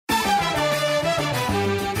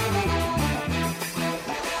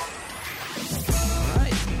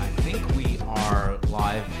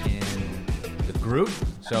group,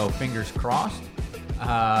 so fingers crossed.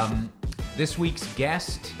 This week's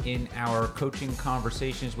guest in our coaching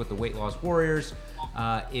conversations with the Weight Loss Warriors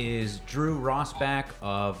is Drew Rossback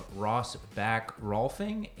of Rossback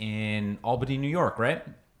Rolfing in Albany, New York, right?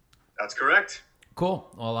 That's correct. Cool.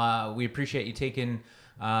 Well, we appreciate you taking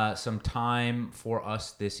some time for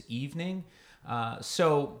us this evening.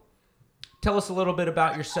 So tell us a little bit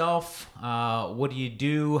about yourself. What do you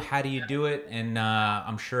do? How do you do it? And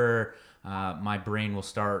I'm sure my brain will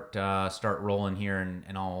start rolling here,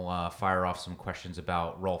 and I'll fire off some questions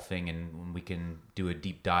about Rolfing, and we can do a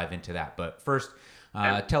deep dive into that. But first,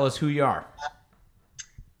 tell us who you are.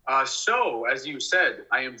 So, as you said,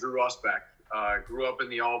 I am Drew Rossback. Grew up in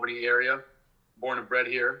the Albany area, born and bred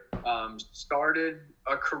here. Started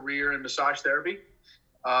a career in massage therapy.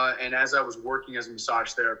 And as I was working as a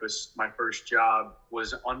massage therapist, my first job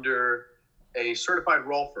was under a certified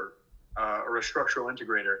Rolfer or a structural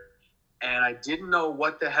integrator. And I didn't know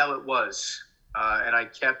what the hell it was. And I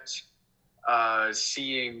kept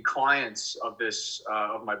seeing clients of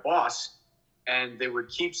of my boss, and they would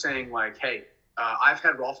keep saying like, hey, I've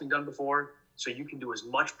had Rolfing done before, so you can do as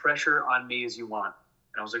much pressure on me as you want.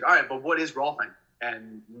 And I was like, all right, but what is Rolfing?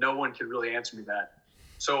 And no one could really answer me that.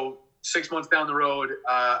 So 6 months down the road,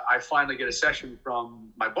 I finally get a session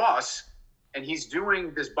from my boss, and he's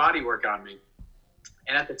doing this body work on me.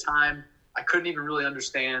 And at the time, I couldn't even really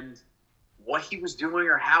understand what he was doing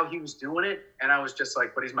or how he was doing it. And I was just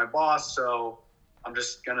like, but he's my boss, so I'm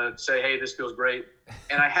just going to say, hey, this feels great.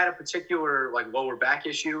 And I had a particular like lower back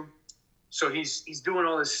issue. So he's doing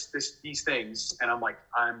all these things. And I'm like,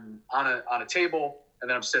 I'm on a table, and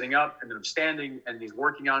then I'm sitting up, and then I'm standing, and he's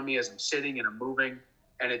working on me as I'm sitting and I'm moving.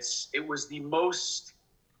 And it was the most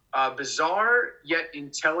bizarre yet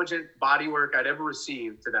intelligent body work I'd ever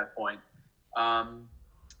received to that point.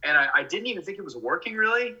 And I didn't even think it was working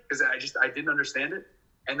really, because I didn't understand it.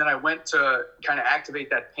 And then I went to kind of activate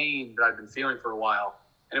that pain that I've been feeling for a while,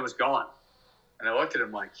 and it was gone. And I looked at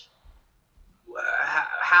him like,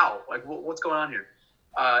 how? Like, what's going on here?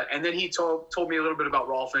 And then he told me a little bit about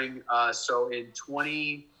Rolfing. So in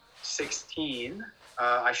 2016,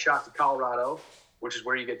 I shot to Colorado, which is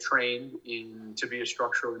where you get trained to be a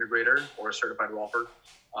structural integrator or a certified Rolfer.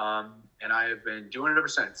 And I have been doing it ever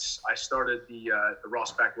since. I started the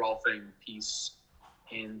Rossback Rolfing piece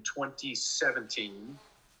in 2017,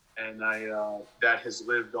 and that has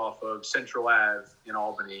lived off of Central Ave in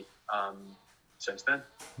Albany since then.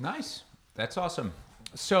 Nice. That's awesome.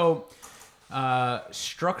 So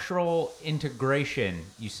structural integration,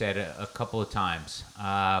 you said a couple of times.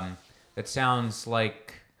 That sounds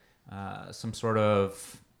like some sort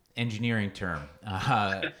of engineering term.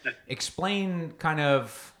 Explain kind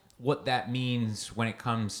of what that means when it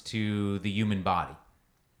comes to the human body.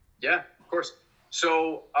 Yeah, of course.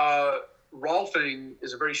 So Rolfing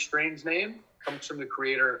is a very strange name. Comes from the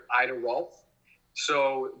creator Ida Rolf.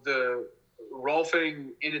 So the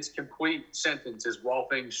Rolfing in its complete sentence is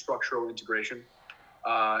Rolfing structural integration.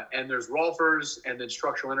 And there's Rolfers and then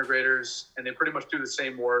structural integrators, and they pretty much do the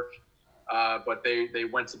same work. But they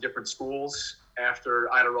went to different schools after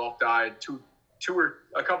Ida Rolf died. Two or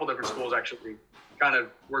a couple different schools actually kind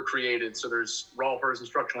of were created. So there's Rolfers and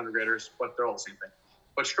structural integrators, but they're all the same thing.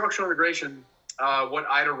 But structural integration, what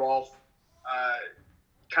Ida Rolf,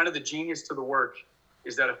 kind of the genius to the work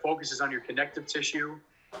is that it focuses on your connective tissue,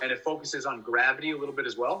 and it focuses on gravity a little bit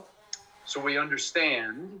as well. So we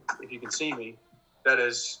understand, if you can see me, that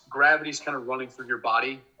as gravity's kind of running through your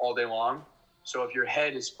body all day long. So if your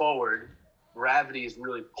head is forward, gravity is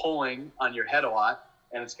really pulling on your head a lot,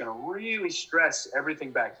 and it's going to really stress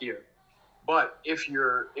everything back here. But if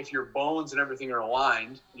your bones and everything are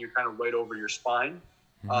aligned, and you're kind of right over your spine,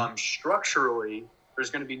 structurally, there's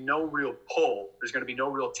going to be no real pull. There's going to be no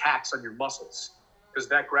real tax on your muscles, because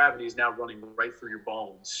that gravity is now running right through your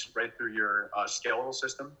bones, right through your skeletal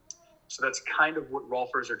system. So that's kind of what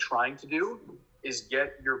Rolfers are trying to do, is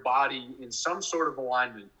get your body in some sort of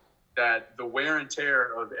alignment that the wear and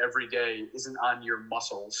tear of every day isn't on your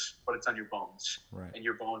muscles, but it's on your bones. Right. And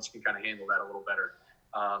your bones can kind of handle that a little better.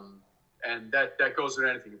 And that goes with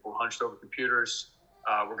anything. If we're hunched over computers,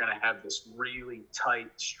 we're going to have this really tight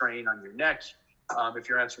strain on your neck. If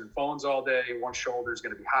you're answering phones all day, one shoulder is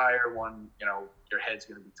going to be higher, your head's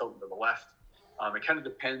going to be tilted to the left. It kind of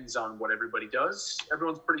depends on what everybody does.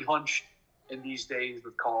 Everyone's pretty hunched in these days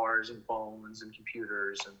with cars and phones and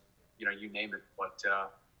computers and, you name it.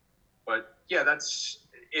 But yeah, that's,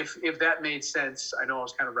 if that made sense. I know I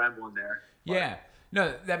was kind of rambling there. Yeah,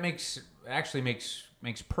 no, that makes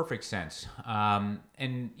perfect sense.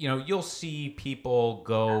 And you'll see people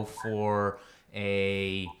go for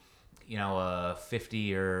a a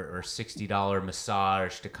 $50 or $60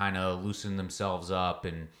 massage to kind of loosen themselves up,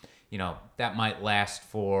 and that might last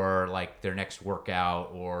for like their next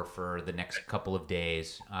workout or for the next couple of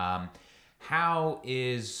days. How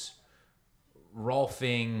is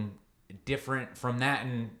Rolfing different from that?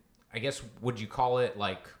 And I guess, would you call it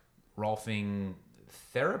like Rolfing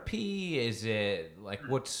therapy? Is it like,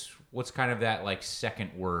 what's kind of that like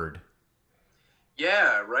second word?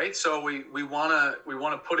 Yeah, right. So we wanna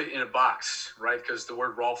put it in a box, right? Because the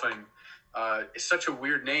word Rolfing is such a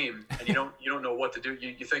weird name, and you don't know what to do.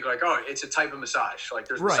 You think like, oh, it's a type of massage. Like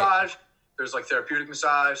there's Right. massage, there's like therapeutic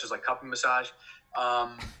massage, there's like cupping massage.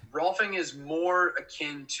 Rolfing is more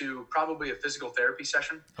akin to probably a physical therapy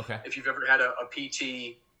session. Okay. If you've ever had a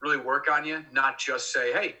PT really work on you, not just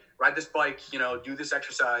say, hey, ride this bike, do this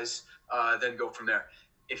exercise, then go from there.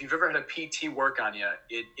 If you've ever had a PT work on you,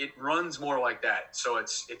 it runs more like that. So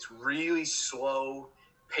it's really slow,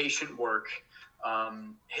 patient work.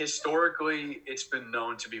 Historically, it's been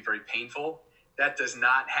known to be very painful. That does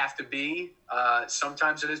not have to be.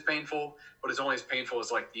 Sometimes it is painful, but it's only as painful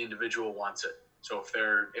as like the individual wants it. So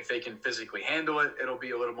if they can physically handle it, it'll be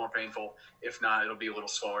a little more painful. If not, it'll be a little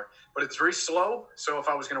slower. But it's very slow. So if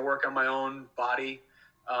I was going to work on my own body,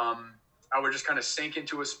 I would just kind of sink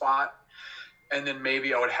into a spot, and then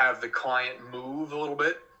maybe I would have the client move a little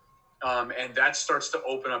bit. And that starts to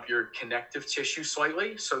open up your connective tissue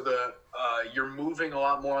slightly. So you're moving a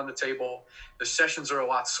lot more on the table. The sessions are a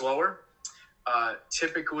lot slower.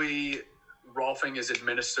 Typically, Rolfing is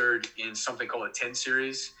administered in something called a 10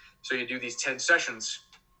 series. So you do these 10 sessions,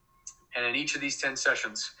 and in each of these 10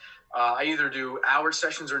 sessions, I either do hour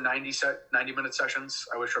sessions or 90-minute sessions.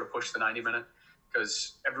 I always try to push the 90-minute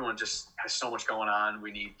because everyone just has so much going on.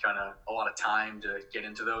 We need kind of a lot of time to get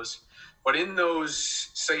into those. But in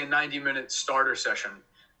those, say a 90-minute starter session,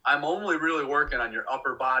 I'm only really working on your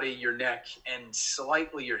upper body, your neck, and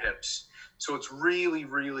slightly your hips. So it's really,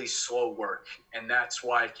 really slow work. And that's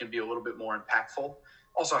why it can be a little bit more impactful.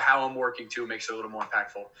 Also, how I'm working too makes it a little more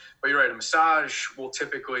impactful. But you're right, a massage will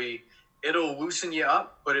it'll loosen you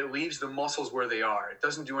up, but it leaves the muscles where they are. It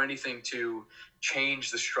doesn't do anything to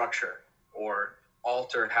change the structure or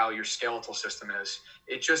alter how your skeletal system is.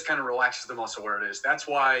 It just kind of relaxes the muscle where it is. That's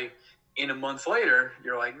why in a month later,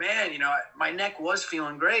 you're like, man, my neck was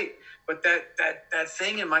feeling great, but that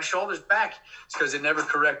thing in my shoulder's back, it's because it never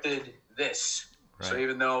corrected this. Right. So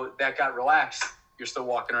even though that got relaxed, you're still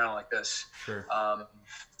walking around like this. Sure.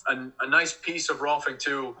 A nice piece of Rolfing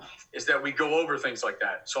too is that we go over things like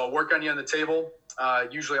that. So I'll work on you on the table.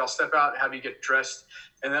 Usually I'll step out, have you get dressed,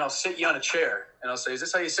 and then I'll sit you on a chair, and I'll say, is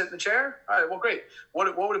this how you sit in the chair? All right, well, great.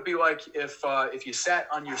 What would it be like if you sat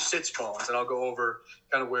on your sits bones? And I'll go over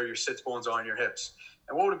kind of where your sits bones are on your hips.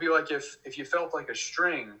 And what would it be like if you felt like a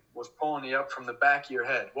string was pulling you up from the back of your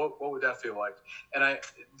head? What would that feel like? And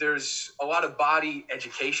there's a lot of body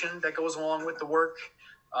education that goes along with the work.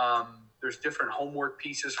 There's different homework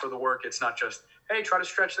pieces for the work. It's not just, hey, try to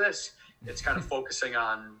stretch this. It's kind of focusing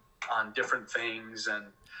on different things. And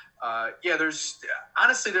there's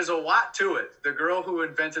a lot to it. The girl who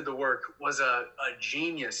invented the work was a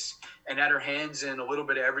genius and had her hands in a little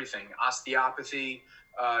bit of everything. Osteopathy.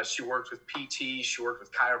 She worked with PT. She worked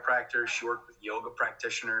with chiropractors. She worked with yoga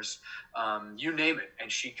practitioners. You name it.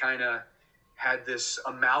 And she kind of had this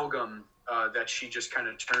amalgam that she just kind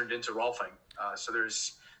of turned into Rolfing. So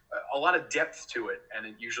there's a lot of depth to it, and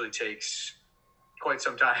it usually takes quite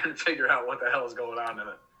some time to figure out what the hell is going on in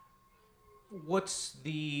it. What's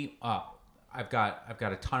the I've got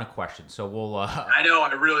a ton of questions, so we'll I know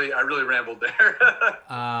I really rambled there.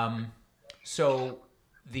 So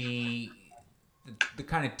the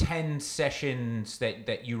kind of 10 sessions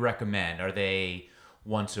that you recommend, are they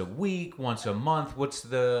once a week, once a month? What's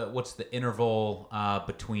the interval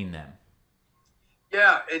between them?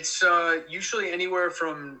 Yeah, it's usually anywhere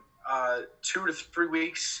from 2 to 3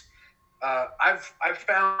 weeks. I've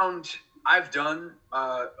done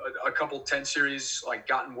a couple 10 series, like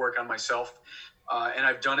gotten work on myself, and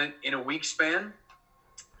I've done it in a week span.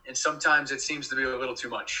 And sometimes it seems to be a little too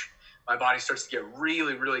much. My body starts to get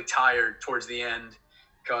really, really tired towards the end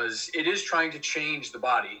because it is trying to change the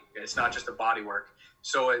body. It's not just a body work.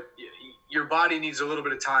 So your body needs a little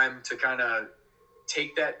bit of time to kind of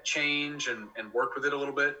take that change and work with it a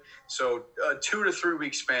little bit. So a 2 to 3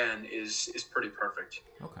 week span is pretty perfect.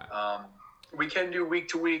 Okay. We can do week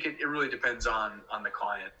to week. It really depends on the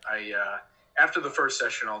client. After the first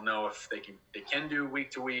session, I'll know if they can do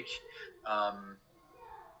week to week.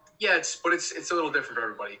 It's a little different for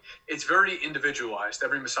everybody. It's very individualized.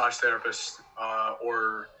 Every massage therapist,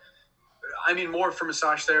 or I mean, more for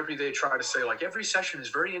massage therapy, they try to say like every session is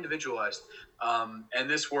very individualized, and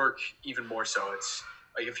this work even more so. It's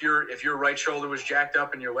like if your right shoulder was jacked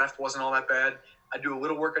up and your left wasn't all that bad, I'd do a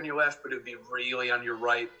little work on your left, but it'd be really on your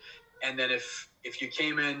right. And then if you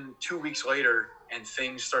came in 2 weeks later and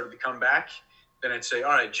things started to come back, then I'd say,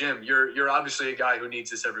 all right, Jim, you're obviously a guy who needs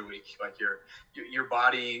this every week. Like your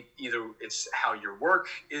body, either it's how your work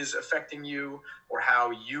is affecting you or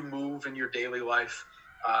how you move in your daily life.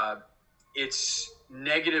 It's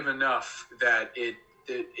negative enough that it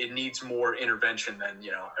needs more intervention than,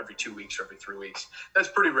 every 2 weeks or every 3 weeks. That's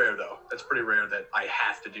pretty rare though. That's pretty rare that I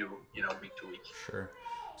have to do, week to week. Sure.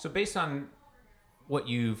 So based on what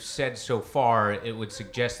you've said so far, it would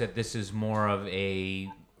suggest that this is more of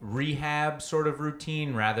a rehab sort of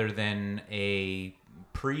routine rather than a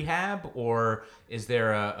prehab, or is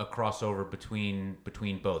there a crossover between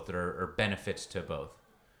both, or benefits to both?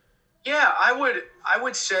 Yeah, I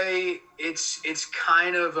would say it's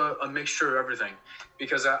kind of a mixture of everything,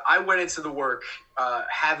 because I went into the work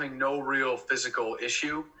having no real physical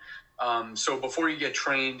issue. So before you get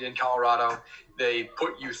trained in Colorado, they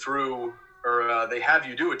put you through, or they have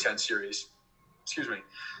you do a 10 series. Excuse me.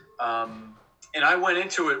 And I went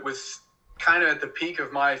into it with kind of at the peak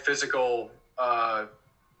of my physical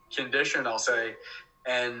condition, I'll say,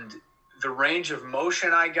 and the range of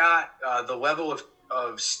motion I got, the level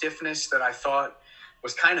of stiffness that I thought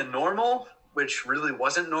was kind of normal, which really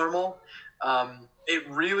wasn't normal. It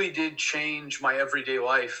really did change my everyday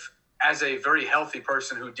life as a very healthy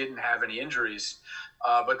person who didn't have any injuries.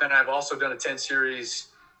 But then I've also done a 10 series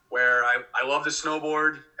where I love to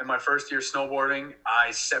snowboard. In my first year snowboarding,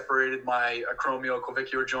 I separated my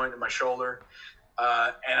acromioclavicular joint in my shoulder.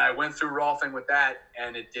 And I went through Rolfing with that,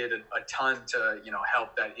 and it did a ton to,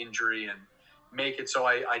 help that injury and make it so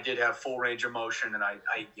I did have full range of motion, and I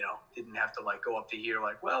didn't have to like go up to here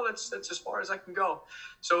like, well, that's as far as I can go.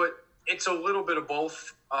 So it's a little bit of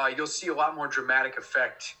both. You'll see a lot more dramatic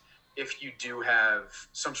effect if you do have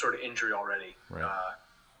some sort of injury already. Right.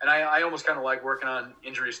 And I almost kind of like working on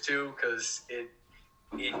injuries too, because it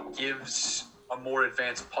gives a more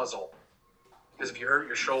advanced puzzle. Because if you hurt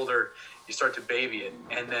your shoulder, you start to baby it,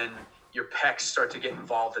 and then your pecs start to get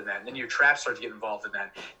involved in that, and then your traps start to get involved in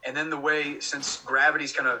that. And then the way, since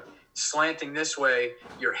gravity's kind of slanting this way,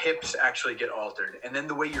 your hips actually get altered. And then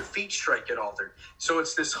the way your feet strike get altered. So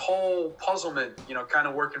it's this whole puzzlement, kind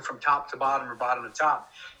of working from top to bottom or bottom to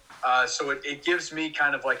top. So it gives me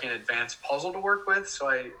kind of like an advanced puzzle to work with. So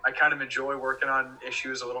I kind of enjoy working on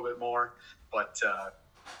issues a little bit more. But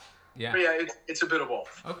yeah, it's a bit of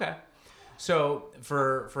both. Okay. So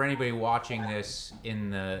for anybody watching this in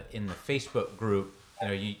the Facebook group,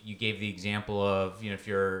 you gave the example of, if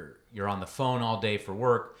you're on the phone all day for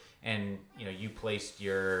work, and you placed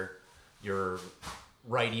your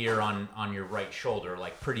right ear on your right shoulder,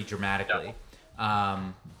 like pretty dramatically.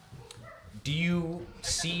 Yeah. Do you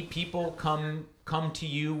see people come to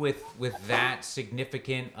you with that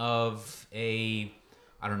significant of a,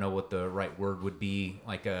 I don't know what the right word would be,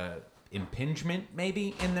 like a impingement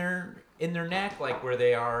maybe in their neck, like where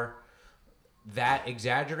they are that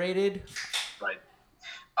exaggerated? Right.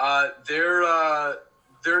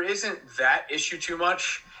 There isn't that issue too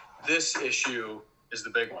much. This issue is the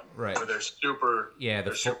big one. Right. Where they're super. Yeah,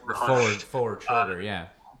 the super forward shoulder. Yeah.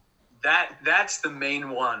 That's the main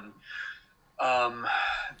one.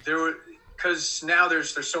 Because now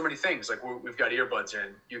there's so many things. Like we've got earbuds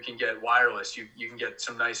in. You can get wireless. You can get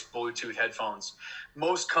some nice Bluetooth headphones.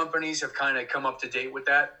 Most companies have kind of come up to date with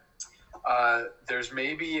that. There's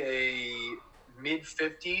maybe a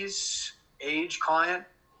mid-50s age client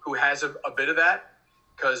who has a bit of that,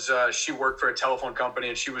 because she worked for a telephone company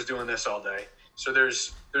and she was doing this all day. So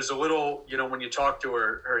there's a little, when you talk to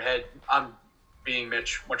her head, I'm being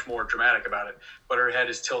much more dramatic about it, but her head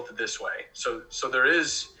is tilted this way. So there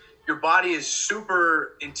is, your body is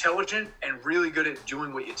super intelligent and really good at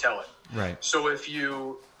doing what you tell it. Right. So if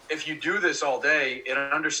you do this all day, it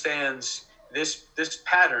understands this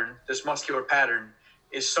pattern, this muscular pattern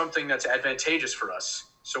is something that's advantageous for us.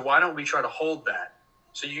 So why don't we try to hold that?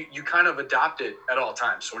 So you kind of adopt it at all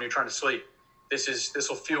times. So when you're trying to sleep, this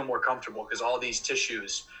will feel more comfortable because all these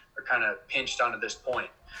tissues are kind of pinched onto this point.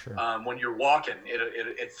 Sure. When you're walking,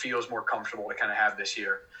 it feels more comfortable to kind of have this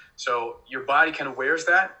here. So your body kind of wears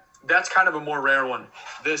that. That's kind of a more rare one.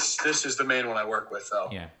 This is the main one I work with, though.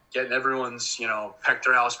 Yeah. Getting everyone's,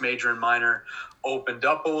 pectoralis major and minor opened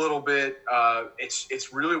up a little bit.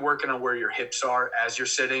 It's really working on where your hips are as you're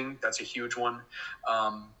sitting. That's a huge one.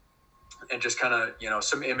 And just kind of,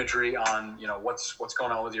 some imagery on, what's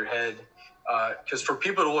going on with your head. Because for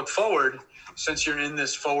people to look forward, since you're in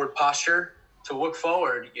this forward posture, to look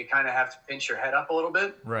forward, you kind of have to pinch your head up a little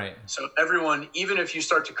bit. Right. So everyone, even if you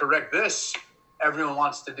start to correct this, everyone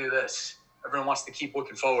wants to do this. Everyone wants to keep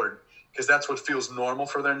looking forward because that's what feels normal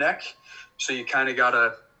for their neck. So you kind of got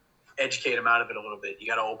to educate them out of it a little bit. You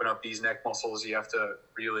got to open up these neck muscles. You have to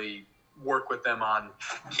really work with them on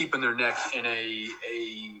keeping their neck in a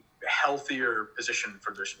healthier position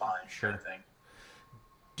for their spine. Sure. Kind of thing.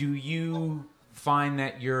 Do you find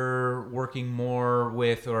that you're working more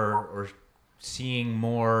with or seeing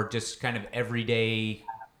more just kind of everyday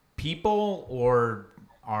people, or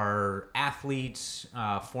are athletes,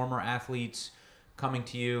 former athletes, coming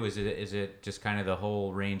to you? Is it just kind of the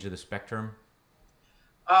whole range of the spectrum?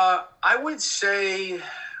 I would say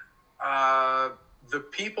the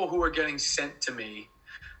people who are getting sent to me,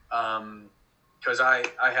 because I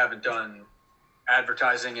haven't done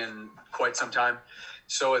advertising in quite some time.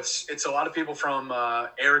 So it's a lot of people from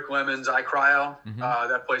Eric Lemon's iCryo.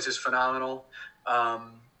 That place is phenomenal.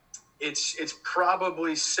 It's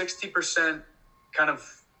probably 60% kind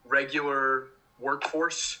of regular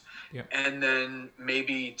workforce, Yep. and then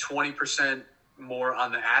maybe 20% more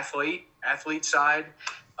on the athlete side.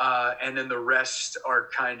 And then the rest are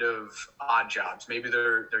kind of odd jobs. Maybe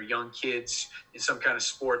they're young kids in some kind of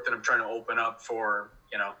sport that I'm trying to open up for.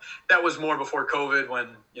 That was more before COVID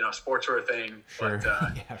when, sports were a thing. Sure.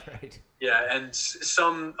 But, Yeah, right. yeah, and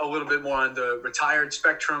some a little bit more on the retired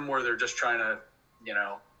spectrum where they're just trying to,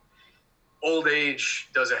 old age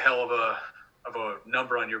does a hell of a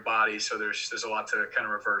number on your body. So there's a lot to kind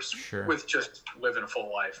of reverse Sure. with just living a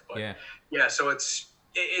full life. But Yeah. so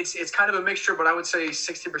it's kind of a mixture, but I would say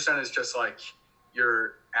 60% is just like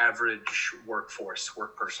your average work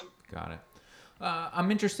person. Got it. I'm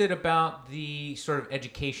interested about the sort of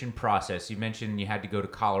education process. You mentioned you had to go to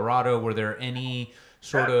Colorado. Were there any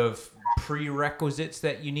sort of prerequisites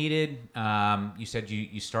that you needed? You said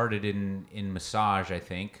you started in massage, I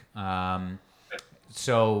think.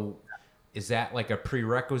 So is that like a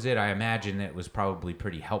prerequisite? I imagine it was probably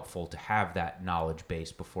pretty helpful to have that knowledge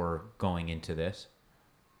base before going into this.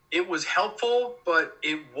 It was helpful, but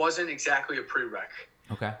it wasn't exactly a prereq.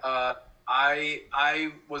 Okay.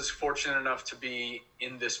 I was fortunate enough to be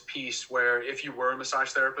in this piece where if you were a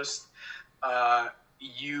massage therapist, there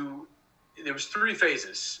was 3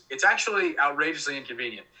 phases. It's actually outrageously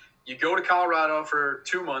inconvenient. You go to Colorado for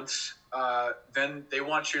 2 months, then they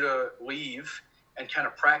want you to leave and kind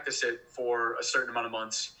of practice it for a certain amount of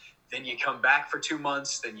months. Then you come back for 2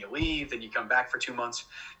 months, then you leave, then you come back for 2 months.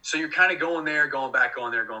 So you're kind of going there, going back,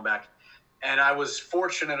 going there, going back. And I was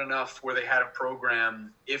fortunate enough where they had a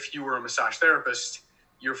program. If you were a massage therapist,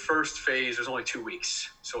 your first phase was only 2 weeks.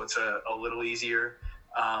 So it's a little easier.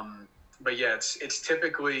 But yeah, it's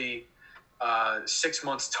typically 6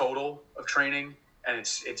 months total of training, and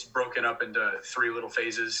it's broken up into 3 little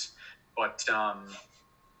phases. But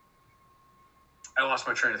I lost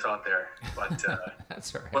my train of thought there, but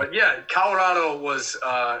that's all right. But yeah, Colorado was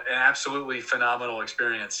an absolutely phenomenal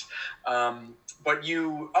experience. But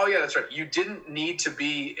that's right. You didn't need to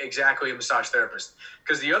be exactly a massage therapist,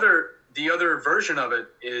 because the other version of it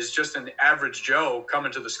is just an average Joe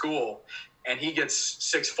coming to the school, and he gets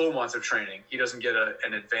 6 full months of training. He doesn't get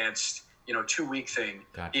an advanced 2-week thing.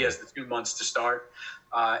 Gotcha. He has the 2 months to start.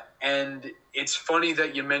 And it's funny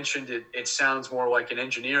that you mentioned it. It sounds more like an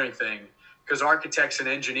engineering thing, because architects and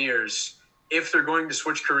engineers, if they're going to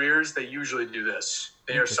switch careers, they usually do this.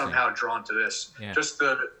 They are somehow drawn to this. Yeah. Just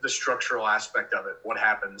the structural aspect of it. What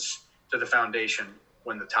happens to the foundation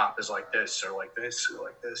when the top is like this or like this or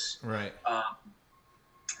like this? Right.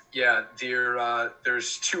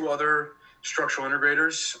 There's 2 other structural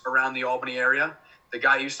integrators around the Albany area. The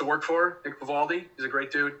guy I used to work for, Nick Vivaldi, is a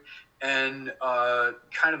great dude. And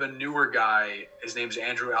kind of a newer guy, his name's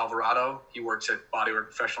Andrew Alvarado. He works at Bodywork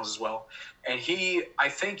Professionals as well. And he, I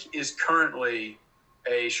think, is currently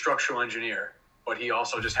a structural engineer, but he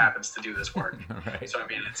also just happens to do this work. Right. So I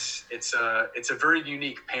mean, it's a very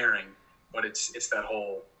unique pairing, but it's that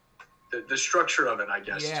whole the structure of it, I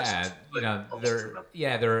guess.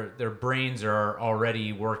 Yeah, their brains are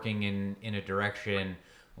already working in a direction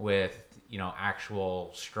with actual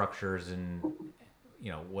structures and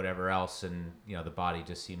whatever else, and the body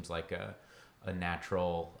just seems like a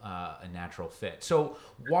natural fit. So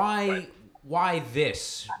why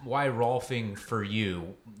this? Why Rolfing for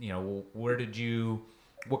you?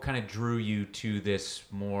 What kind of drew you to this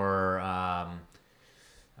more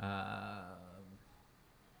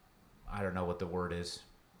I don't know what the word is.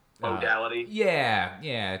 Modality.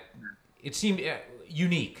 Yeah. It seemed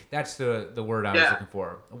unique. That's the word I was looking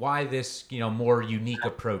for. Why this, more unique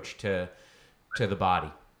approach to the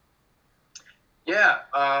body? Yeah,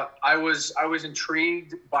 I was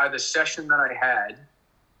intrigued by the session that I had,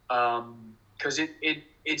 because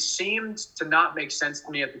it seemed to not make sense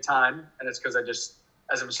to me at the time, and it's because I just,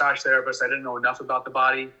 as a massage therapist, I didn't know enough about the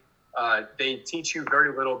body. They teach you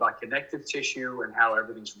very little about connective tissue and how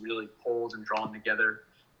everything's really pulled and drawn together.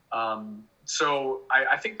 So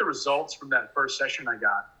I think the results from that first session I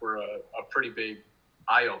got were a pretty big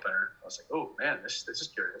eye opener. I was like, oh man, this is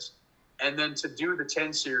curious. And then to do the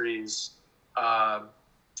 10 series uh,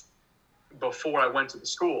 before I went to the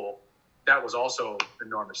school, that was also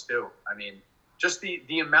enormous too. I mean, just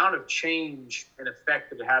the amount of change and effect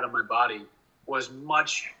that it had on my body was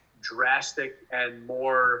much drastic and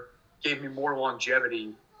more, gave me more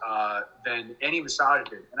longevity than any massage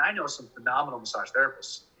did. And I know some phenomenal massage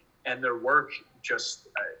therapists, and their work just,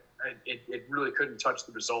 it really couldn't touch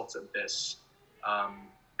the results of this.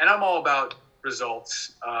 And I'm all about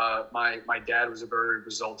results. My dad was a very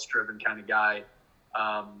results driven kind of guy.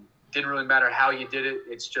 Didn't really matter how you did it.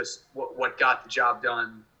 It's just what got the job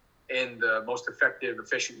done in the most effective,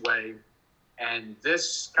 efficient way. And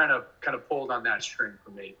this kind of pulled on that string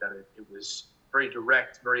for me, that it was very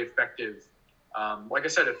direct, very effective. Like I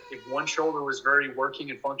said, if one shoulder was very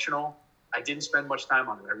working and functional, I didn't spend much time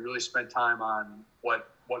on it. I really spent time on what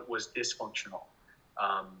was dysfunctional.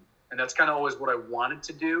 And that's kind of always what I wanted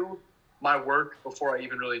to do. My work, before I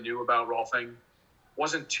even really knew about Rolfing,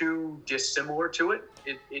 wasn't too dissimilar to it.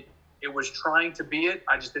 It was trying to be it.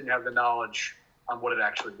 I just didn't have the knowledge on what it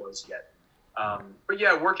actually was yet. But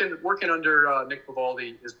yeah, working under Nick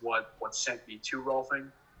Vivaldi is what sent me to Rolfing,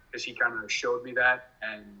 because he kind of showed me that,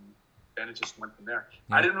 and then it just went from there.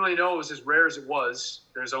 Yeah. I didn't really know it was as rare as it was.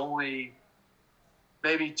 There's only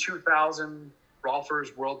maybe 2,000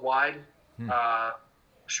 Rolfers worldwide.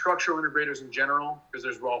 Structural integrators in general, because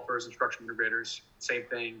there's Rolfers and structural integrators, same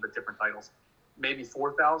thing but different titles. Maybe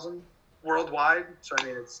 4,000 worldwide. So I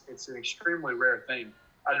mean, it's an extremely rare thing.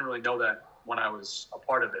 I didn't really know that when I was a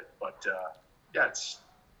part of it, but yeah, it's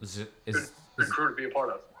good crew to be a part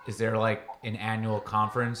of. Is there like an annual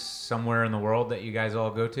conference somewhere in the world that you guys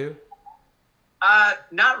all go to?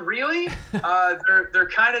 Not really. They're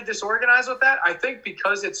kind of disorganized with that. I think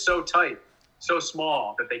because it's so tight, so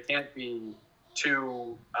small, that they can't be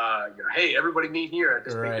too, hey, everybody meet here at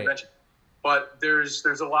this big convention. But there's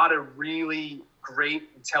a lot of really great,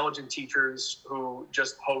 intelligent teachers who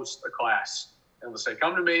just host a class, and they'll say,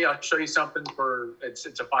 "Come to me, I'll show you something for." It's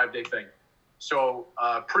a 5-day thing. So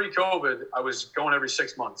pre-COVID, I was going every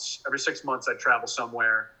 6 months. Every 6 months, I'd travel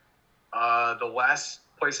somewhere. The last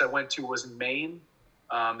place I went to was in Maine.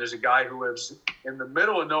 There's a guy who lives in the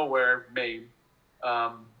middle of nowhere, Maine.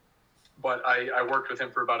 But I worked with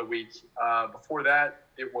him for about a week. Before that,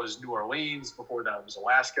 it was New Orleans. Before that, it was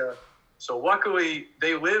Alaska. So luckily,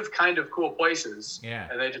 they live kind of cool places. Yeah.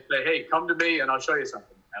 And they just say, hey, come to me and I'll show you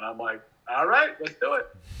something. And I'm like, all right, let's do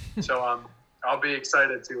it. So I'll be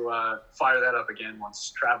excited to fire that up again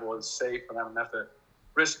once travel is safe and I don't have to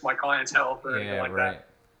risk my client's health or anything like that.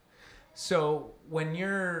 So when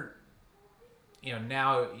you're,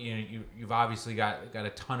 now, you've obviously got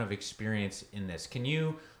a ton of experience in this. Can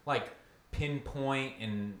you like pinpoint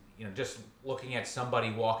and, just looking at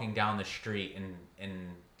somebody walking down the street and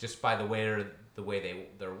just by the way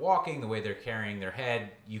they're walking, the way they're carrying their head,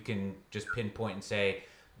 you can just pinpoint and say,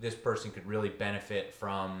 this person could really benefit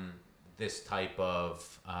from this type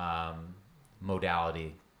of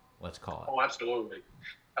modality, let's call it. Oh, absolutely.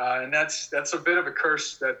 And that's a bit of a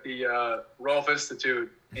curse that the Rolf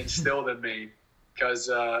Institute instilled in me, because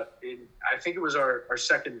I think it was our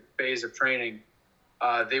second phase of training.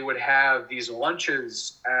 They would have these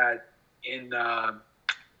lunches in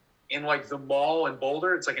like the mall in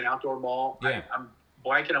Boulder. It's like an outdoor mall. Yeah. I'm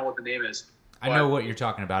blanking on what the name is. I know what you're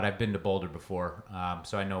talking about. I've been to Boulder before,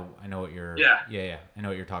 so I know what you're. Yeah. I know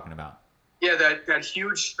what you're talking about. Yeah, that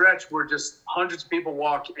huge stretch where just hundreds of people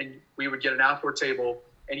walk, and we would get an outdoor table,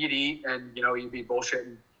 and you'd eat, and you'd be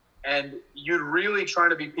bullshitting, and you'd really try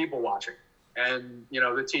to be people watching, and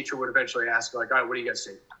the teacher would eventually ask like, all right, what do you guys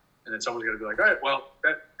see? And then someone's gonna be like, all right, well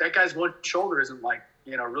that guy's one shoulder isn't like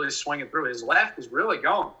really swinging through. His left is really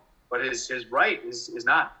going, but his right is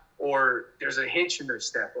not. Or there's a hitch in their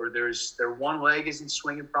step, or their one leg isn't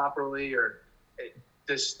swinging properly, or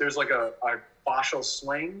there's like a fascial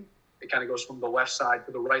swing. It kind of goes from the left side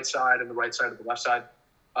to the right side and the right side to the left side.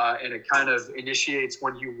 And it kind of initiates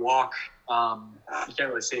when you walk. You can't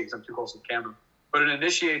really see it because I'm too close to the camera, but it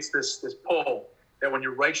initiates this pull that when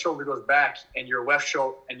your right shoulder goes back and your left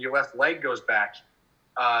leg goes back,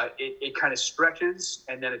 it kind of stretches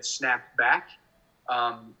and then it snaps back.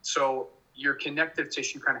 So your connective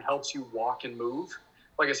tissue kind of helps you walk and move.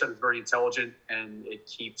 Like I said, it's very intelligent, and it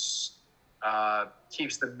keeps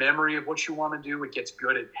keeps the memory of what you want to do. It gets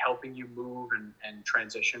good at helping you move and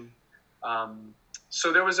transition.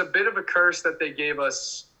 So there was a bit of a curse that they gave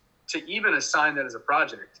us to even assign that as a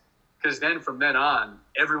project, because then from then on,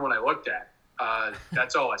 everyone I looked at,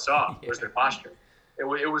 that's all I saw was their posture.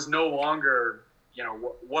 It was no longer,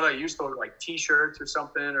 what I used to look like, T-shirts or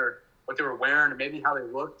something, or what they were wearing, or maybe how they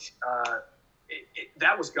looked.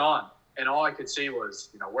 That was gone. And all I could see was,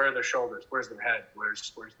 where are their shoulders? Where's their head?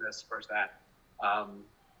 Where's this? Where's that?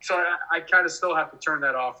 So I kind of still have to turn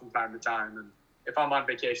that off from time to time. And if I'm on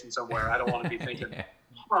vacation somewhere, I don't want to be thinking,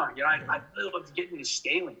 I really love to get into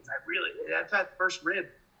scaling. That's that first rib.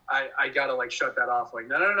 I got to shut that off.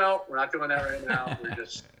 No, we're not doing that right now. We're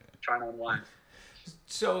just trying to unwind.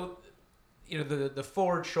 So, the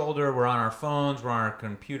forward shoulder, we're on our phones, we're on our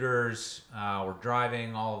computers, we're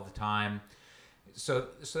driving all of the time. So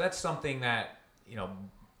that's something that,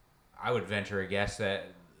 I would venture a guess that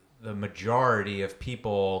the majority of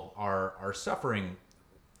people are suffering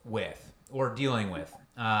with or dealing with.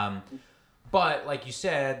 But like you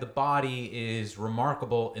said, the body is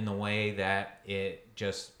remarkable in the way that it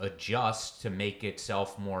just adjusts to make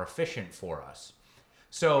itself more efficient for us.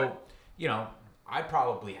 So, I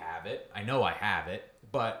probably have it. I know I have it,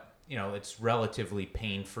 but it's relatively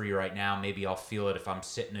pain-free right now. Maybe I'll feel it if I'm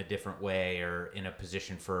sitting a different way or in a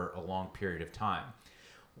position for a long period of time.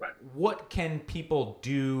 Right. What can people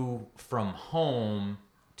do from home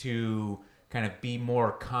to kind of be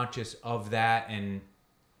more conscious of that? And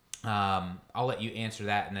I'll let you answer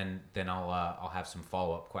that, and then I'll have some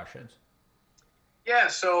follow-up questions. Yeah,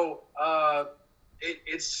 so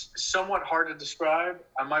it's somewhat hard to describe.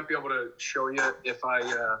 I might be able to show you if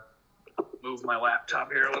I move my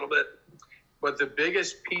laptop here a little bit. But the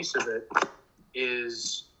biggest piece of it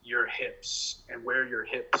is your hips and where your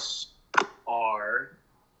hips are.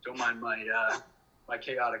 Don't mind my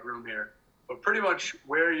chaotic room here, but pretty much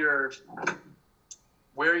where your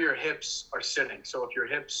hips are sitting. So if your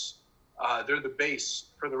hips, they're the base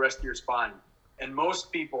for the rest of your spine, and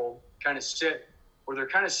most people kind of sit where they're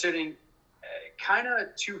kind of sitting kind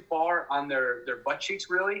of too far on their butt cheeks,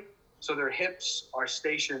 really. So their hips are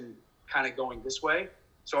stationed kind of going this way.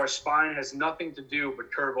 So our spine has nothing to do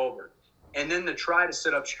but curve over. And then to try to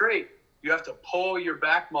sit up straight, you have to pull your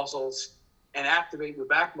back muscles and activate your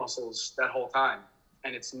back muscles that whole time.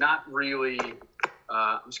 And it's not really,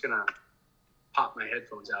 I'm just going to pop my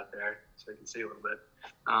headphones out there so I can see a little bit.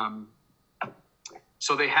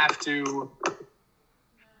 So they have to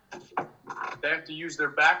use their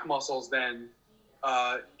back muscles then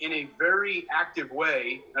in a very active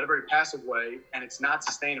way, not a very passive way, and it's not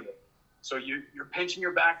sustainable. So you're pinching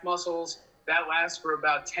your back muscles. That lasts for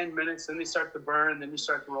about 10 minutes. Then they start to burn. Then you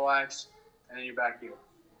start to relax. And then you're back here.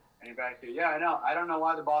 And you're back here. Yeah, I know. I don't know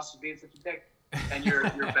why the boss is being such a dick. And you're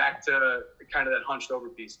back to kind of that hunched over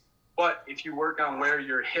piece. But if you work on where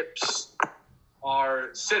your hips are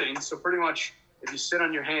sitting, so pretty much if you sit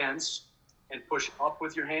on your hands and push up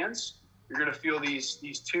with your hands, you're going to feel these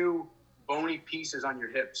two bony pieces on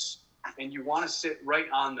your hips. And you want to sit right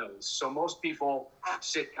on those. So most people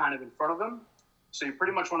sit kind of in front of them. So you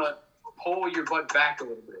pretty much want to pull your butt back a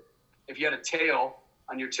little bit. If you had a tail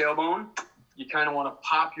on your tailbone, you kind of want to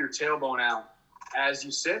pop your tailbone out as you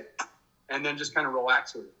sit and then just kind of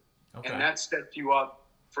relax with it. Okay. And that sets you up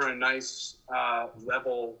for a nice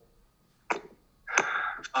level,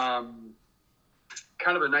 kind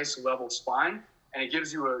of a nice level spine. And it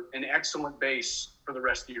gives you an excellent base for the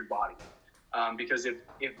rest of your body. Because if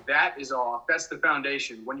that is off, that's the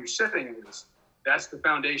foundation. When you're sitting in this, that's the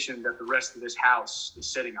foundation that the rest of this house is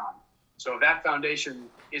sitting on. So if that foundation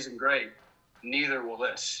isn't great, neither will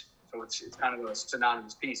this. So it's kind of a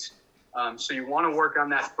synonymous piece. So you want to work on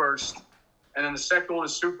that first. And then the second one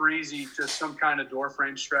is super easy, just some kind of door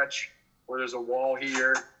frame stretch where there's a wall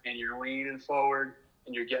here and you're leaning forward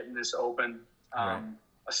and you're getting this open. Right.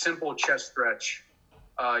 A simple chest stretch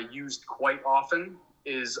used quite often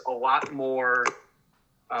is a lot more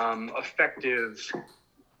effective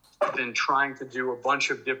than trying to do a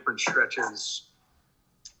bunch of different stretches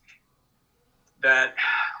that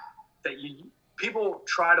people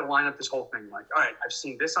try to line up this whole thing. Like, all right, I've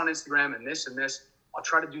seen this on Instagram and this and this. I'll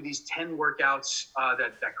try to do these 10 workouts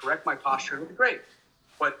that correct my posture. It'll be great.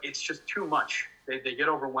 But it's just too much. They get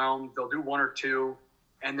overwhelmed. They'll do one or two.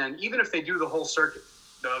 And then even if they do the whole circuit,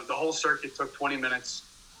 the whole circuit took 20 minutes.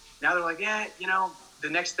 Now they're like, the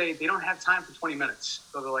next day they don't have time for 20 minutes.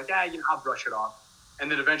 So they're like, I'll brush it off. And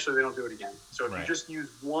then eventually they don't do it again. So if you just use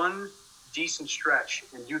one decent stretch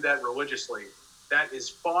and do that religiously, that is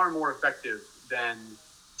far more effective than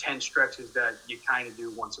 10 stretches that you kind of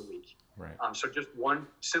do once a week. Right. So just one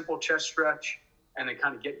simple chest stretch and then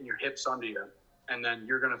kind of getting your hips under you. And then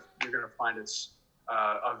you're gonna find it's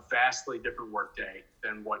a vastly different work day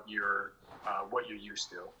than what you're used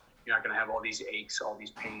to. You're not gonna have all these aches, all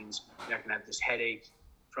these pains. You're not gonna have this headache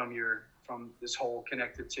from this whole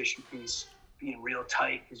connective tissue piece being real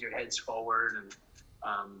tight because your head's forward and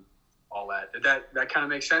all that. Did that kind of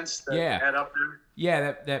make sense? Add up there?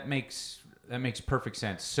 Yeah, that makes perfect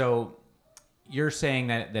sense. So you're saying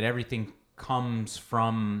that everything comes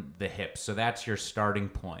from the hips, so that's your starting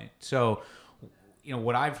point. So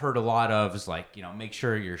what I've heard a lot of is like, make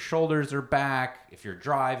sure your shoulders are back. If you're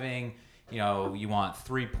driving, you want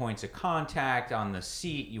 3 points of contact on the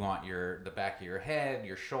seat. You want the back of your head,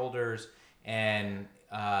 your shoulders, and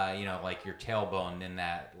like your tailbone in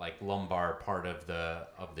that like lumbar part of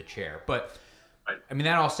the chair. But I mean,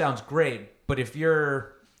 that all sounds great. But if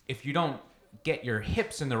you don't get your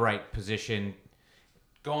hips in the right position,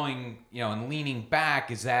 going and leaning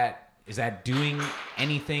back, is that doing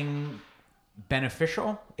anything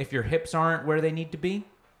beneficial if your hips aren't where they need to be?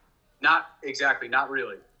 Not exactly, not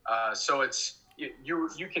really. So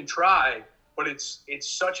you can try, but it's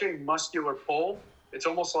such a muscular pull. It's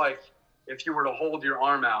almost like if you were to hold your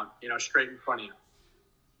arm out, straight in front of you.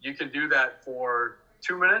 You can do that for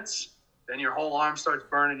 2 minutes, then your whole arm starts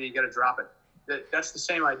burning and you got to drop it. That's the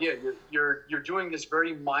same idea. You're doing this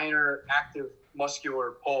very minor active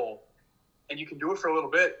muscular pull, and you can do it for a little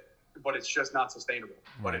bit, but it's just not sustainable.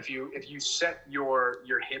 Right. But if you set your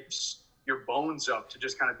hips, your bones up to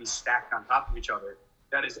just kind of be stacked on top of each other,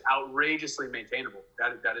 that is outrageously maintainable.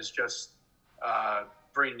 That is just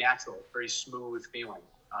very natural, very smooth feeling.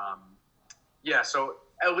 So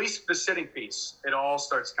at least the sitting piece, it all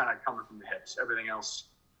starts kind of coming from the hips. Everything else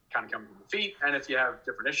kind of coming from the feet. And if you have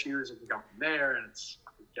different issues, it can come from there, and it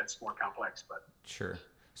gets more complex. But sure.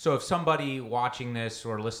 So if somebody watching this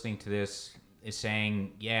or listening to this is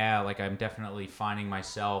saying, yeah, like I'm definitely finding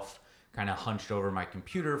myself kind of hunched over my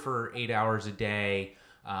computer for 8 hours a day,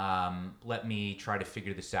 let me try to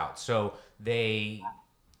figure this out. So they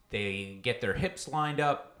get their hips lined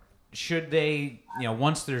up. Should they,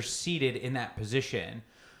 once they're seated in that position,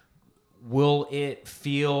 will it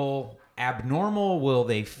feel abnormal? Will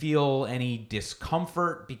they feel any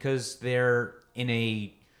discomfort because they're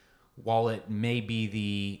while it may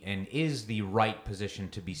be is the right position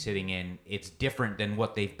to be sitting in, it's different than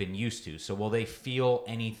what they've been used to. So will they feel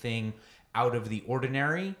anything out of the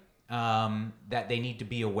ordinary that they need to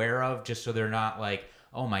be aware of, just so they're not like,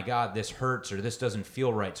 oh my God, this hurts or this doesn't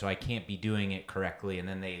feel right, so I can't be doing it correctly, and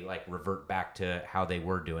then they like revert back to how they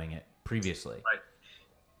were doing it previously? Right.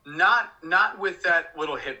 Not with that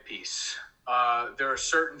little hip piece. There are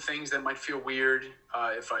certain things that might feel weird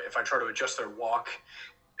if I try to adjust their walk.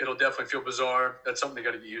 It'll definitely feel bizarre. That's something they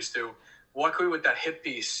got to get used to. Luckily, with that hip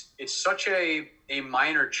piece, it's such a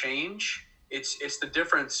minor change. It's the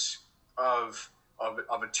difference of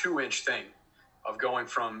a 2-inch thing, of going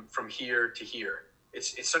from here to here.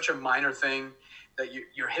 It's such a minor thing that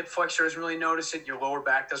your hip flexor doesn't really notice it. Your lower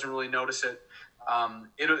back doesn't really notice it.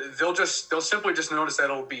 They'll simply just notice that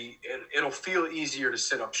it'll feel easier to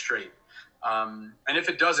sit up straight. And if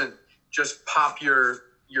it doesn't, just pop your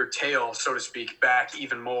tail, so to speak, back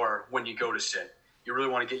even more when you go to sit. You really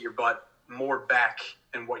want to get your butt more back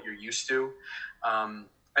than what you're used to. And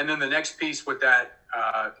then the next piece with that,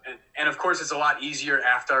 and of course it's a lot easier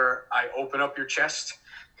after I open up your chest,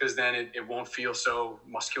 because then it won't feel so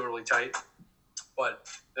muscularly tight. But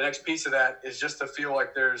the next piece of that is just to feel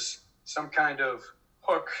like there's some kind of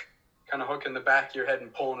hook in the back of your head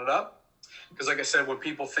and pulling it up. Because like I said, when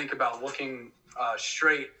people think about looking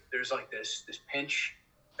straight, there's like this pinch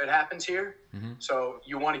that happens here. Mm-hmm. So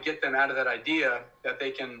you want to get them out of that idea that they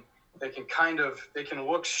can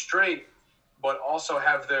look straight, but also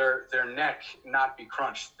have their neck not be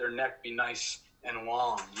crunched, their neck be nice and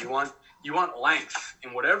long. You want length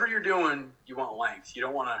in whatever you're doing. You want length. You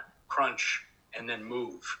don't want to crunch and then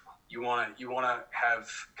move. You want to have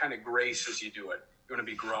kind of grace as you do it. You want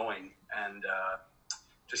to be growing and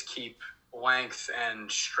just keep length and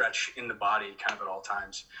stretch in the body kind of at all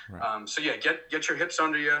times. Right. So yeah, get your hips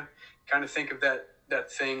under you. Kind of think of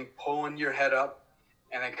that thing pulling your head up,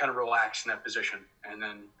 and then kind of relax in that position, and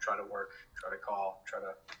then try to work, try to call, try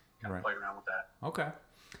to kind of play around with that. Okay.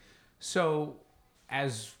 So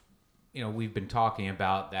as we've been talking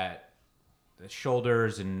about that, the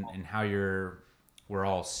shoulders and how we're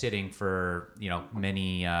all sitting for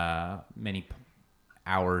many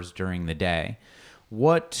hours during the day.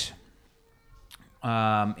 What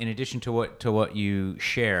in addition to what you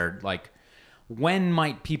shared, like when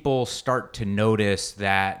might people start to notice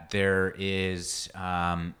that there is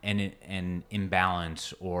an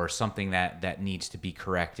imbalance or something that needs to be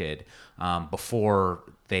corrected before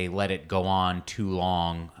they let it go on too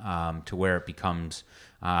long to where it becomes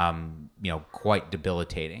quite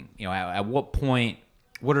debilitating? At what point?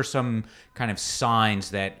 What are some kind of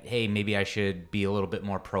signs that, hey, maybe I should be a little bit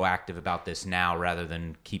more proactive about this now rather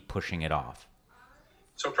than keep pushing it off?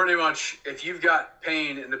 So pretty much, if you've got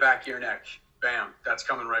pain in the back of your neck, bam, that's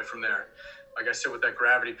coming right from there. Like I said, with that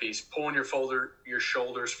gravity piece, pulling your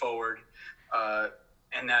shoulders forward,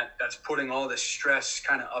 and that's putting all this stress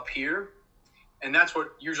kind of up here. And that's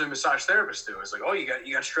what usually massage therapists do. It's like, oh, you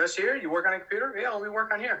got stress here? You work on a computer? Yeah, let me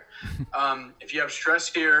work on here. If you have stress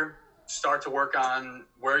here, start to work on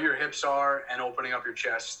where your hips are and opening up your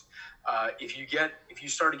chest. If you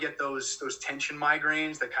start to get those tension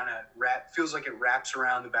migraines that kind of feels like it wraps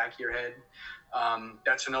around the back of your head,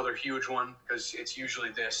 that's another huge one, because it's usually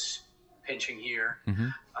this pinching here. Mm-hmm.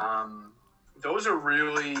 Those are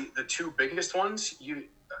really the two biggest ones.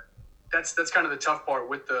 That's kind of the tough part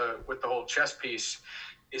with the whole chest piece,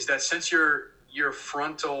 is that since your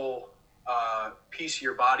frontal piece of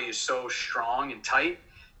your body is so strong and tight,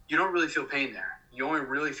 you don't really feel pain there. You only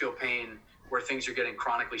really feel pain where things are getting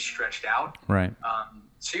chronically stretched out. Right.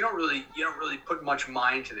 So you don't really put much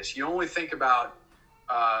mind to this. You only think about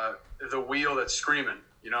the wheel that's screaming.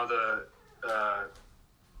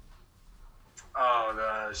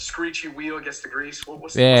 The screechy wheel gets the grease.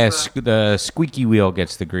 The squeaky wheel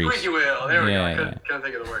gets the grease. Squeaky wheel. There we go. I couldn't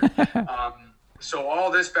think of the word. So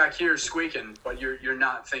all this back here is squeaking, but you're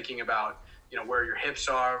not thinking about where your hips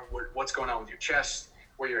are, what's going on with your chest,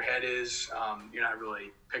 where your head is. You're not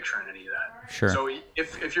really picturing any of that. Sure. So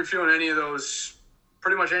if you're feeling any of those,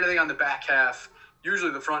 pretty much anything on the back half,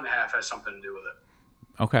 usually the front half has something to do with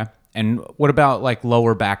it. Okay. And what about like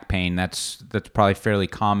lower back pain? That's probably fairly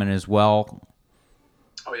common as well.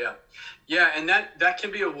 Oh yeah. Yeah. And that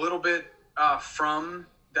can be a little bit from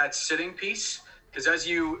that sitting piece, because as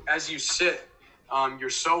you sit, your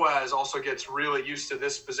psoas also gets really used to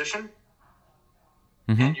this position.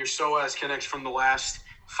 Mm-hmm. And your psoas connects from the last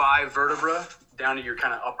 5 vertebrae down to your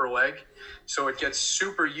kind of upper leg. So it gets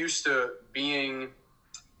super used to being,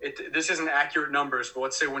 this isn't accurate numbers, but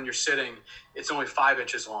let's say when you're sitting, it's only 5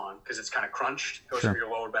 inches long because it's kind of crunched. It goes from your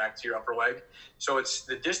lower back to your upper leg. So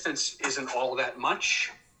the distance isn't all that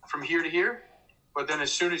much from here to here. But then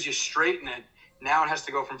as soon as you straighten it, now it has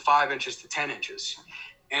to go from 5 inches to 10 inches.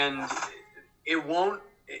 And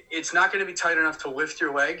it's not going to be tight enough to lift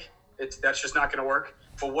your leg. That's just not going to work.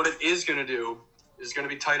 But what it is going to do is going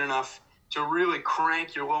to be tight enough to really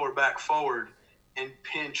crank your lower back forward and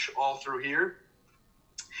pinch all through here.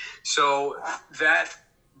 So that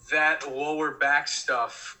lower back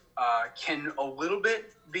stuff can a little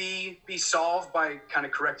bit be solved by kind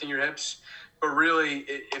of correcting your hips. But really,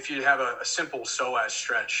 if you have a simple psoas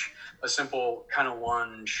stretch, a simple kind of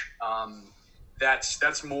lunge,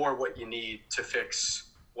 that's more what you need to fix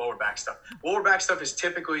lower back stuff. Lower back stuff is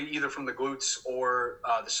typically either from the glutes or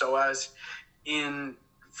the psoas.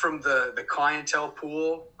 From the clientele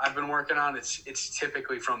pool I've been working on, it's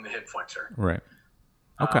typically from the hip flexor. Right.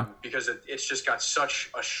 Okay. Because it's just got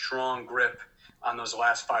such a strong grip on those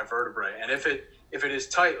last 5 vertebrae, and if it is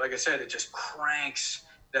tight, like I said, it just cranks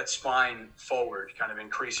that spine forward, kind of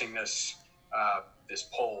increasing this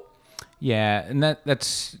pull. Yeah, and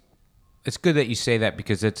that's. It's good that you say that,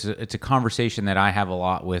 because it's a conversation that I have a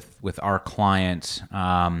lot with our clients.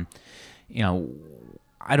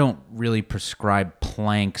 I don't really prescribe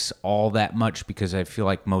planks all that much because I feel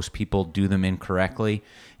like most people do them incorrectly.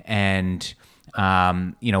 And,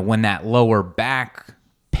 when that lower back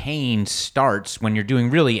pain starts, when you're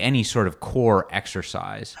doing really any sort of core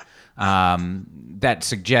exercise, that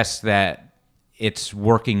suggests that it's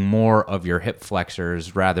working more of your hip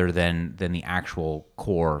flexors rather than the actual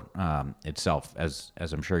core itself, as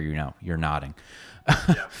I'm sure you know. You're nodding.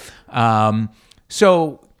 Yeah.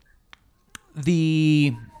 So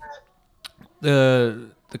the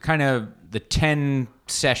kind of the 10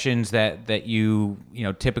 sessions that you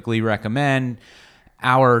typically recommend,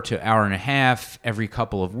 hour to hour and a half every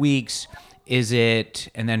couple of weeks, is it,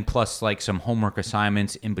 and then plus like some homework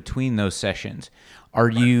assignments in between those sessions,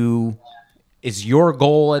 is your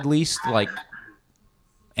goal at least, like,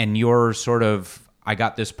 and your sort of, I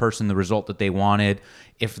got this person the result that they wanted,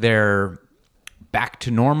 if they're back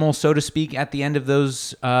to normal, so to speak, at the end of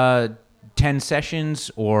those 10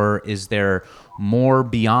 sessions, or is there more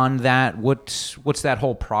beyond that? What's that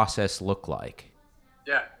whole process look like?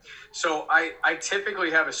 Yeah. So I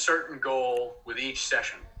typically have a certain goal with each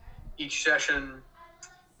session. Each session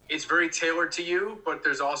it's very tailored to you, but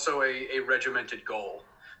there's also a regimented goal.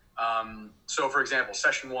 So for example,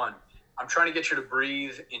 session 1, I'm trying to get you to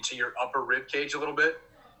breathe into your upper rib cage a little bit,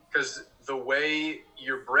 because the way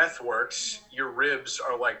your breath works, your ribs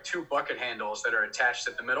are like 2 bucket handles that are attached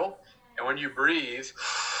at the middle. And when you breathe,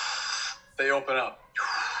 they open up.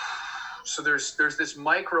 So there's this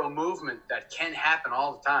micro movement that can happen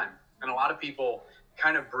all the time. And a lot of people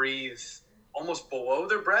kind of breathe almost below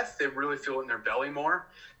their breath. They really feel it in their belly more.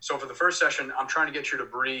 So for the first session, I'm trying to get you to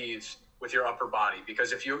breathe with your upper body,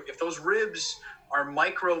 because if those ribs are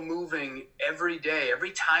micro moving every day,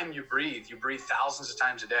 every time you breathe thousands of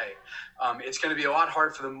times a day, it's going to be a lot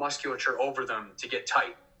hard for the musculature over them to get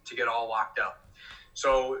tight, to get all locked up.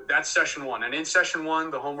 So that's session 1. And in session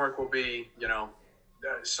 1, the homework will be,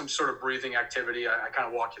 some sort of breathing activity. I kind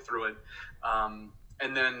of walk you through it.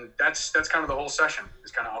 And then that's kind of the whole session.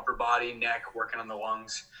 It's kind of upper body, neck, working on the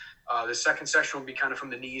lungs. The second session will be kind of from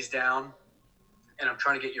the knees down, and I'm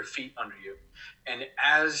trying to get your feet under you. And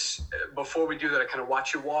before we do that, I kind of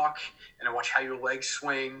watch you walk, and I watch how your legs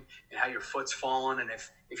swing and how your foot's falling. And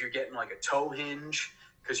if you're getting like a toe hinge,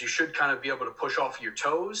 because you should kind of be able to push off your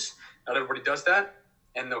toes. Not everybody does that,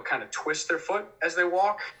 and they'll kind of twist their foot as they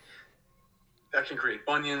walk. That can create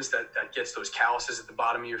bunions, that gets those calluses at the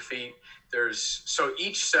bottom of your feet. So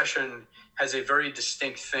each session has a very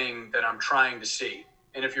distinct thing that I'm trying to see.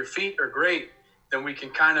 And if your feet are great, then we can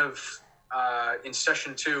kind of, in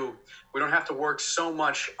session 2, we don't have to work so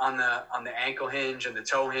much on the ankle hinge and the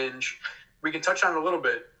toe hinge. We can touch on it a little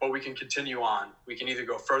bit, but we can continue on. We can either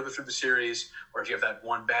go further through the series, or if you have that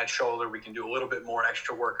one bad shoulder, we can do a little bit more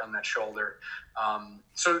extra work on that shoulder.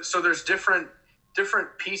 So there's different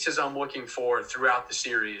pieces I'm looking for throughout the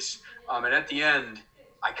series. And at the end,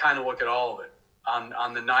 I kind of look at all of it.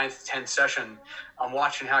 On the 9th, 10th session, I'm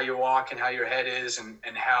watching how you walk and how your head is,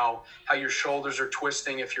 and how your shoulders are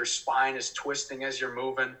twisting, if your spine is twisting as you're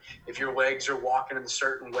moving, if your legs are walking in a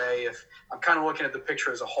certain way. If I'm kind of looking at the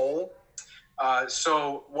picture as a whole.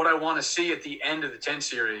 So what I want to see at the end of the 10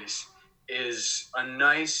 series is a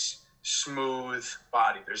nice, smooth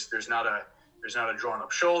body. There's not a drawn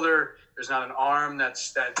up shoulder. There's not an arm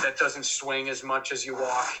that doesn't swing as much as you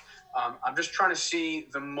walk. I'm just trying to see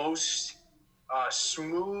the most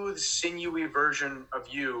smooth, sinewy version of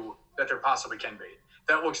you that there possibly can be.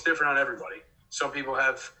 That looks different on everybody. Some people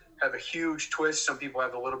have a huge twist. Some people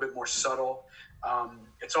have a little bit more subtle.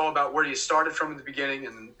 It's all about where you started from at the beginning,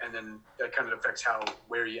 and then that kind of affects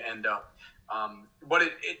where you end up. But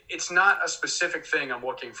it's not a specific thing I'm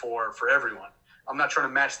looking for everyone. I'm not trying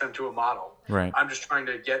to match them to a model. Right. I'm just trying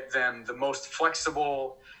to get them the most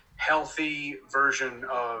flexible, healthy version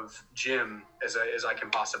of Jim as I can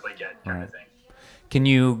possibly get, kind of thing. Can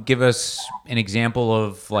you give us an example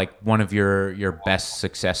of like one of your best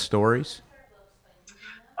success stories?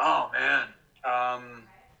 Oh man,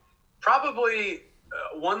 probably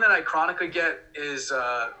one that I chronically get is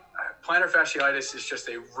plantar fasciitis is just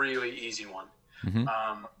a really easy one. Mm-hmm.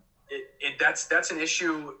 That's an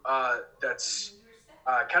issue that's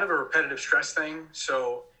kind of a repetitive stress thing.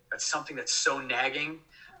 So that's something that's so nagging.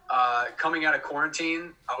 Coming out of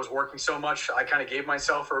quarantine, I was working so much, I kind of gave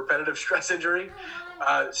myself a repetitive stress injury.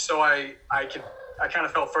 So I kind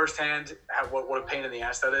of felt firsthand what a pain in the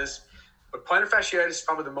ass that is. But plantar fasciitis is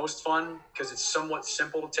probably the most fun because it's somewhat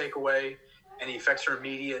simple to take away, and the effects are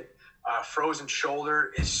immediate. Frozen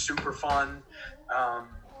shoulder is super fun.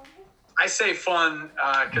 I say fun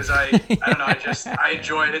because I don't know, I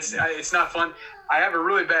enjoy it. It's not fun. I have a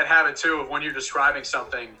really bad habit too of when you're describing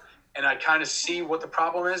something and I kind of see what the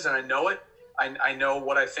problem is and I know it. I know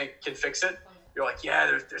what I think can fix it. You're like,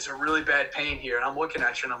 yeah, there's a really bad pain here. And I'm looking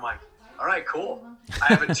at you and I'm like, all right, cool.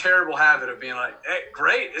 I have a terrible habit of being like, hey,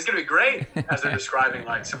 great. It's going to be great as they're describing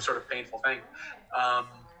like some sort of painful thing.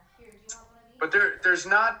 But there's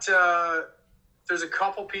not, there's a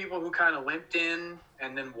couple people who kind of limped in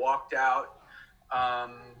and then walked out.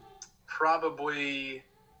 Probably,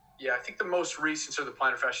 yeah, I think the most recent are the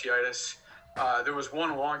plantar fasciitis. There was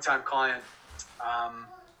one longtime client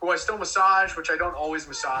who I still massage, which I don't always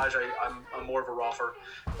massage. I'm more of a rolfer,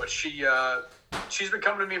 but she's been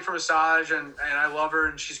coming to me for massage, and I love her,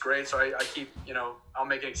 and she's great. So I keep, I'll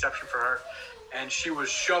make an exception for her. And she was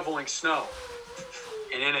shoveling snow,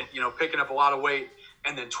 and in it, picking up a lot of weight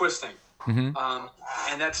and then twisting. Mm-hmm.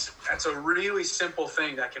 And that's a really simple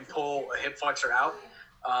thing that can pull a hip flexor out,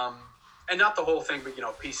 and not the whole thing,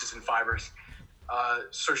 but pieces and fibers.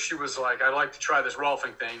 So she was like, I'd like to try this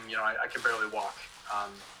Rolfing thing. I can barely walk.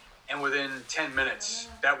 And within 10 minutes,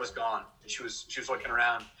 that was gone. She was looking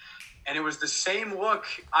around, and it was the same look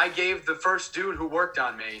I gave the first dude who worked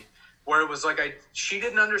on me where it was like she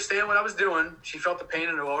didn't understand what I was doing. She felt the pain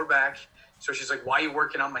in her lower back. So she's like, why are you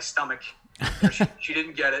working on my stomach? She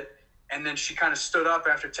didn't get it. And then she kind of stood up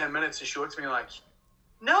after 10 minutes and she looked at me like,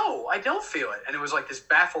 no, I don't feel it. And it was like this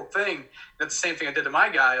baffled thing. That's the same thing I did to my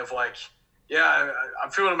guy of like, yeah,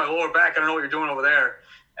 I'm feeling it in my lower back. I don't know what you're doing over there.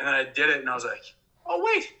 And then I did it and I was like, oh,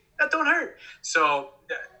 wait, that don't hurt. So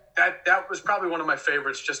that was probably one of my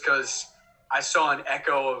favorites just because I saw an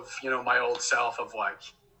echo of, my old self of like,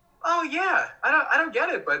 oh yeah, I don't get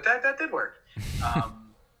it, but that did work.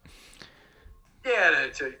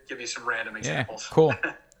 To give you some random examples. Yeah, cool.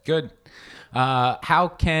 Good.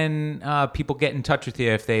 How can people get in touch with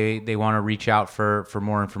you if they want to reach out for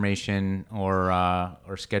more information or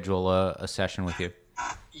schedule a session with you?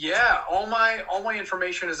 Yeah, all my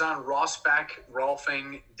information is on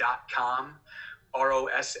rossbackrolfing.com,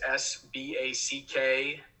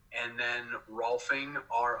 ROSSBACK, and then Rolfing,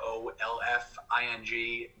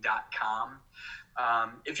 ROLFING.com.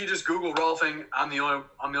 If you just Google Rolfing, I'm the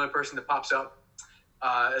only person that pops up.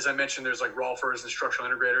 As I mentioned, there's like Rolfers and structural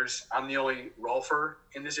integrators. I'm the only Rolfer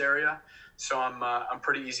in this area, so I'm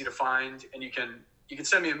pretty easy to find. And you can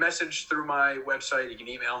send me a message through my website. You can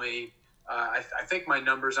email me. I think my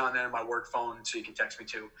number's on there, my work phone, so you can text me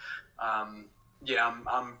too. I'm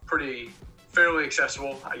fairly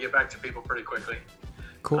accessible. I get back to people pretty quickly.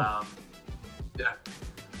 Cool. Yeah.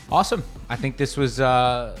 Awesome. I think this was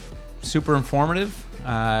super informative.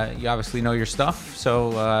 You obviously know your stuff,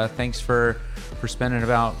 so thanks for spending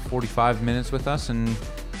about 45 minutes with us and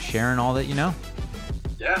sharing all that you know.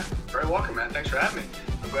 Yeah, very welcome, man. Thanks for having me.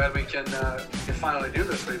 I'm glad we can finally do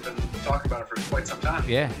this. We've been talking about it for quite some time.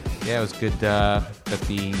 Yeah, it was good that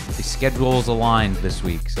the schedules aligned this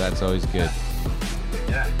week, so that's always good.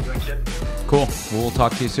 Yeah, you ain't kidding. Cool. We'll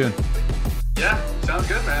talk to you soon. Yeah, sounds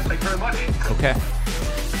good, man. Thank you very much. Okay.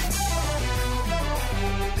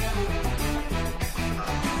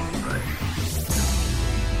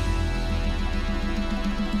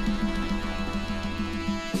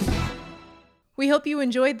 We hope you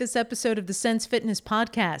enjoyed this episode of the Sense Fitness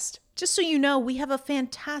Podcast. Just so you know, we have a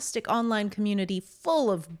fantastic online community full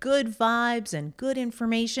of good vibes and good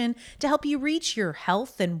information to help you reach your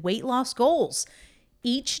health and weight loss goals.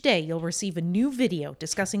 Each day, you'll receive a new video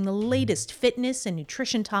discussing the latest fitness and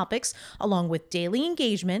nutrition topics, along with daily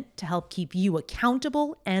engagement to help keep you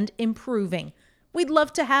accountable and improving. We'd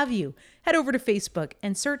love to have you. Head over to Facebook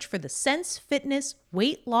and search for the Sense Fitness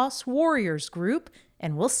Weight Loss Warriors group,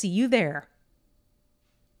 and we'll see you there.